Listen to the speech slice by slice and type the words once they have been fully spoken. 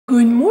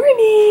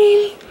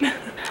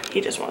He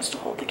just wants to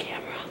hold the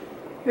camera.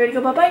 You ready to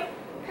go bye-bye?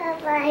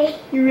 Bye-bye.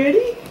 You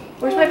ready?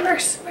 Where's my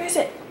purse? Where is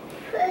it?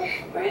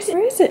 Where is it?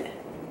 Where is it?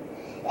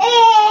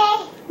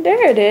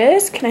 There it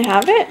is. Can I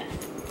have it?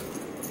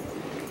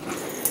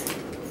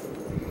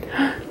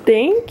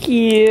 Thank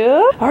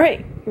you. All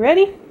right, you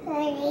ready?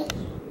 Ready.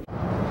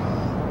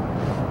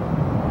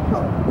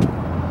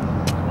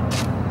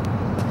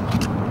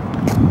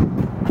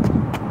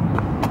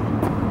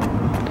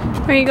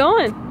 Where are you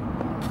going?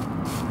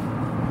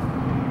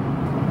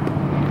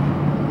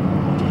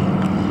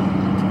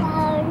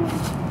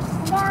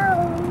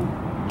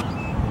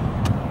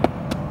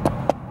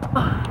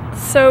 Oh,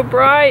 it's so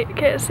bright. I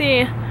can't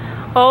see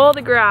all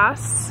the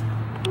grass.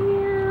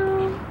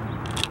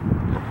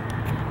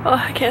 Oh,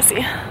 I can't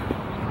see.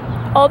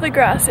 All the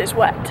grass is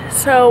wet,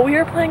 so we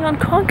are playing on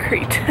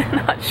concrete.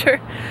 Not sure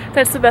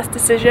that's the best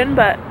decision,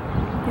 but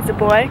he's a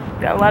boy.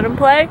 Gotta let him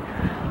play.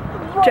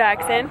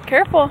 Jackson,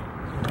 careful.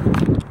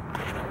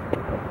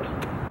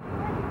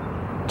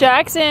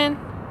 Jackson,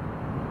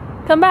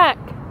 come back.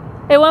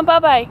 It went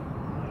bye-bye.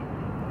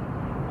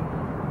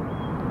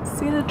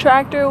 See the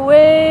tractor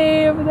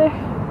way over there?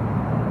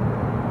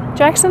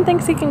 Jackson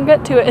thinks he can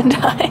get to it in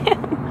time.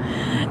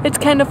 It's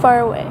kind of far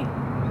away.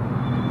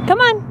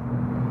 Come on.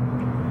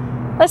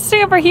 Let's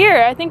stay over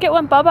here. I think it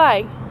went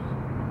bye-bye.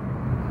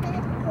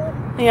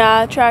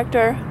 Yeah,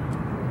 tractor.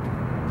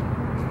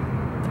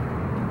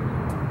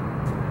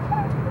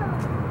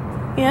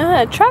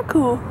 Yeah,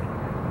 Traku.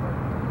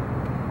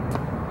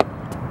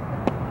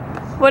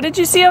 What did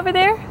you see over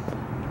there?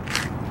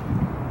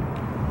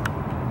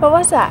 What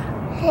was that?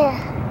 Yeah.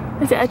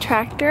 Is it a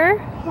tractor?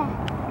 Yeah.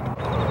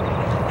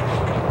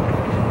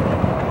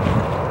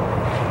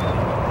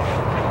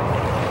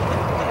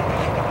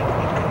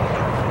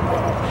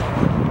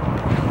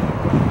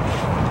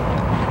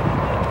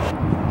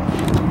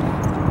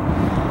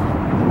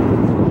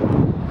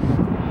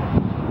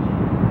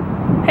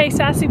 Hey,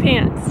 Sassy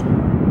Pants.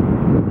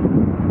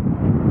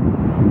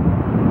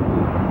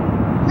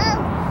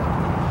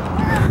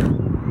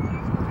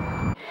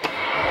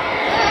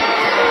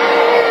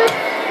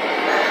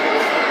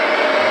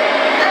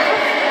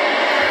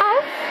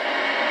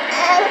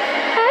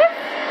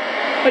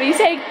 What do you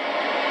say?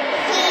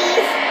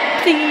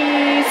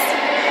 Please.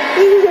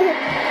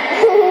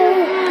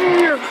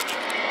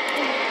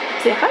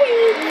 Say hi.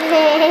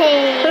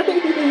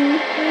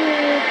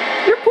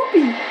 You're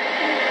poopy.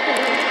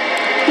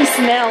 He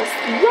smells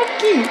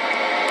yucky.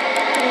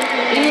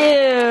 Ew.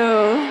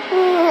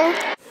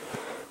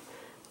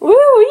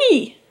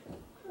 Woo-wee.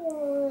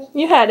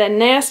 You had a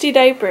nasty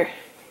diaper.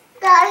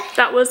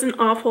 That was an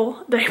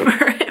awful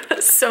diaper. It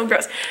was so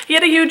gross. He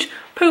had a huge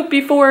poop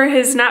before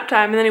his nap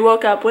time, and then he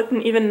woke up with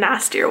an even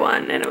nastier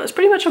one, and it was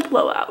pretty much a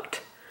blowout.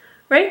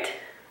 Right?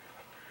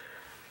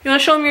 You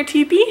want to show him your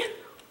teepee?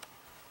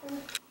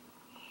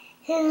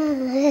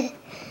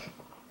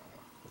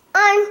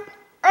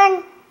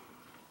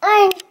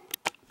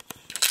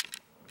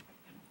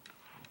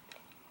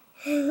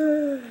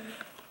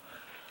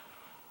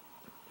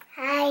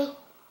 Hi.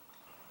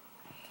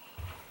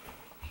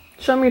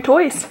 Show him your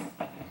toys.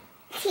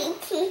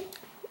 Chi-chi.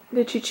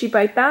 Did Chi-Chi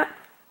bite that?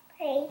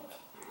 Wait.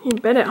 He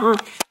bit it, huh?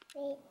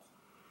 Wait.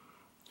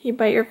 He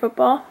bite your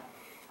football?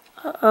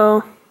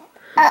 Uh-oh.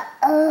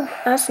 Uh-oh.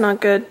 That's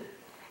not good.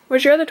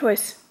 Where's your other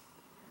toys?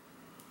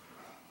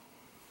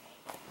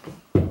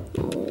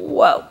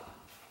 Whoa.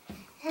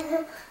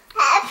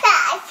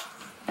 Backpack.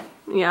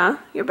 Yeah,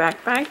 your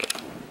backpack.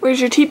 Where's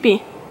your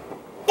teepee?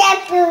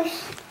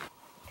 Debboosh.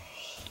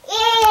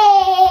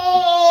 Yay!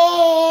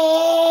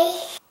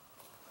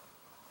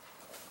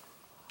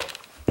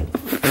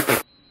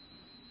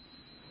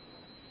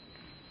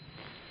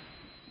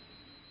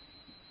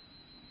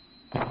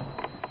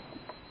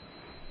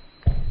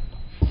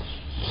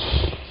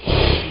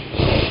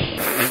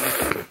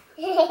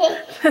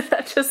 Did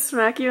that just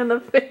smack you in the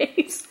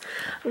face?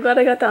 I'm glad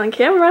I got that on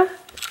camera.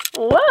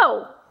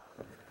 Whoa!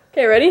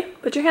 Okay, ready?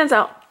 Put your hands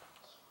out.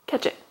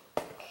 Catch it.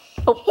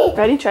 Oh,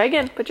 ready? Try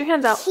again. Put your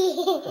hands out.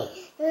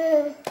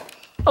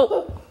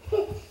 Oh.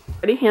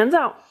 Ready? Hands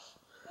out.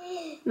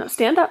 No,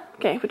 stand up.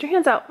 Okay, put your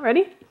hands out.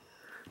 Ready?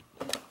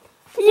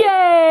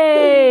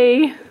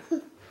 Yay!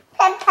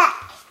 Backpack.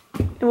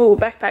 Ooh,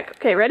 backpack.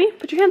 Okay, ready?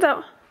 Put your hands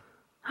out.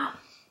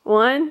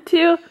 1,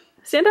 2,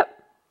 stand up.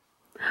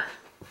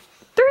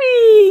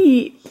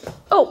 3!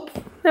 Oh,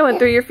 that went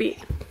through your feet.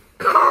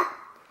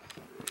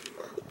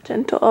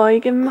 Gentle. Oh,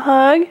 you give him a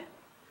hug.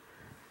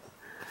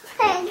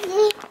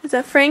 Frankie. Is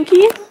that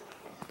Frankie?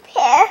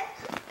 Here.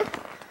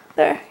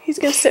 There, he's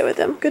gonna sit with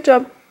him. Good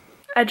job.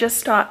 I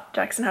just taught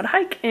Jackson how to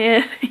hike,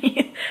 and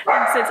he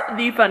thinks it's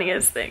the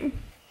funniest thing.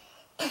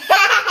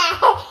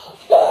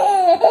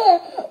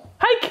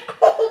 Hike!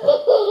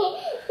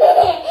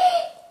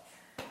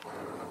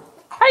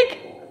 Hike!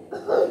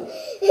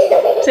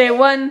 Say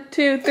 1,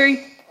 2,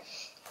 3.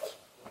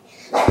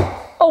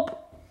 Oh!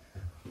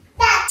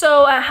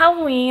 So at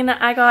Halloween,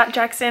 I got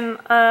Jackson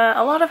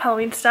a lot of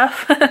Halloween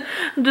stuff.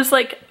 Just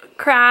like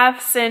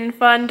crafts and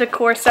fun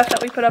decor stuff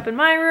that we put up in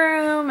my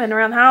room and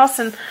around the house.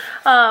 And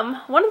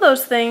one of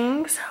those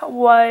things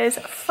was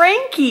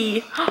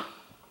Frankie.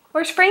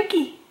 Where's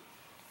Frankie?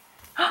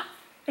 Are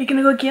you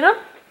gonna go get him?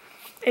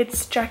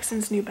 It's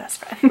Jackson's new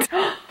best friend.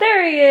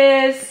 There he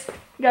is.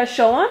 You guys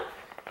show him?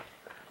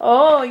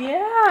 Oh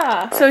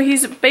yeah. So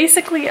he's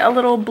basically a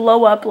little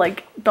blow up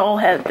like doll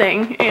head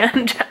thing,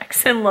 and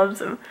Jackson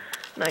loves him.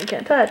 And I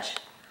can't touch.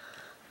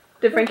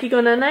 Did Frankie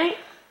go night night?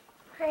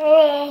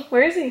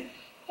 Where is he?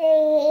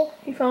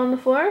 He fell on the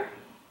floor?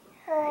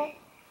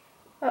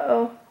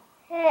 Uh-oh.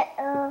 You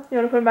want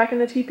to put him back in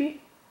the teepee?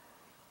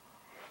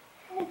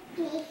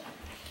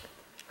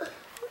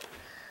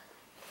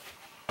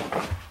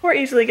 Or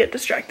easily get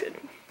distracted.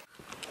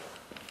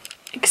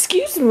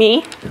 Excuse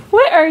me,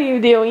 what are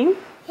you doing?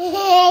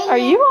 Are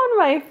you on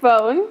my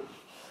phone?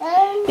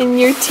 In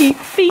your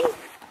teepee?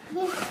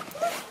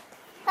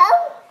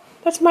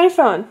 That's my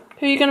phone.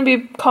 Who are you going to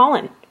be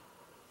calling?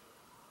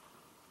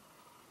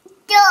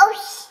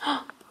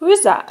 Who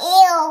is that?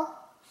 You.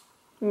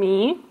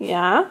 Me,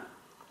 yeah.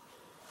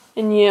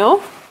 And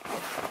you?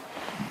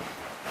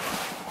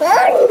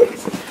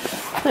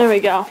 There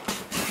we go.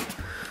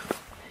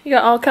 You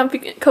got all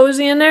comfy,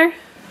 cozy in there?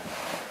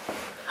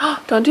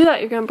 Don't do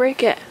that, you're gonna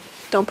break it.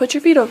 Don't put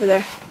your feet over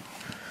there.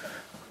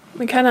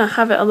 We kind of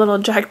have it a little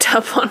jacked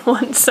up on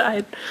one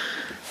side.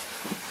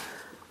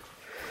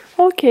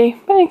 Okay,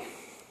 bye.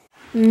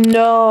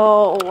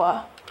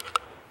 No.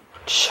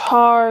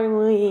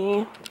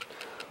 Charlie.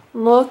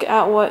 Look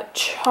at what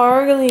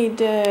Charlie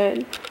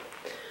did.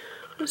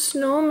 The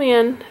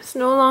snowman is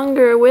no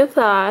longer with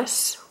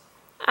us.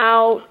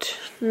 Out.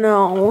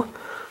 No.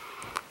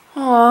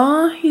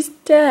 Aw, he's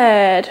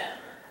dead.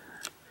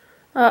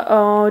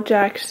 Uh-oh,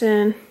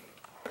 Jackson.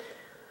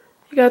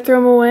 You gotta throw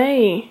him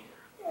away.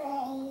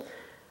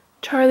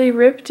 Charlie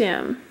ripped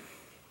him.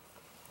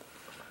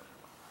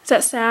 Is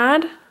that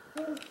sad?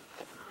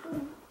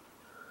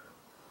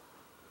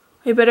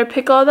 You better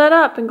pick all that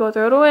up and go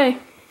throw it away.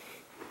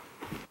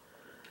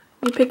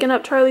 You picking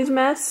up Charlie's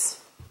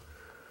mess?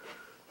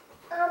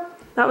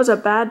 That was a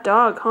bad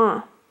dog,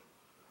 huh?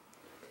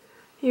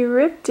 You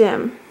ripped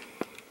him.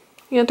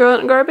 You gonna throw it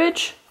in the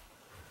garbage?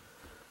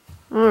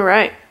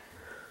 Alright.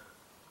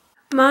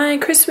 My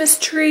Christmas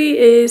tree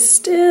is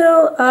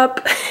still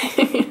up.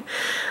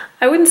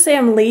 I wouldn't say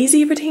I'm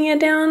lazy for taking it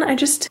down.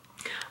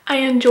 I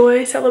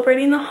enjoy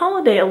celebrating the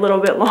holiday a little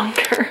bit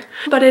longer.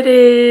 But it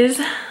is,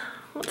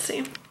 let's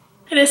see.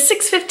 It is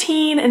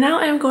 6:15 and now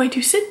I am going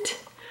to sit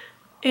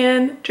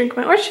and drink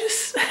my orange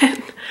juice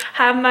and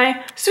have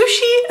my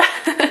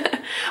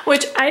sushi,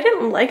 which I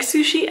didn't like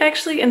sushi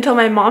actually until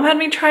my mom had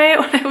me try it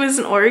when I was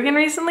in Oregon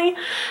recently.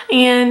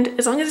 And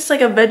as long as it's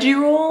like a veggie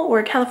roll or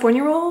a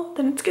California roll,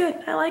 then it's good.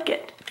 I like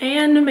it.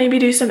 And maybe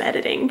do some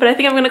editing. But I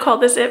think I'm gonna call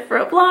this it for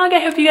a vlog. I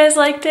hope you guys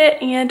liked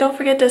it and don't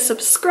forget to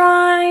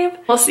subscribe.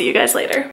 I'll see you guys later.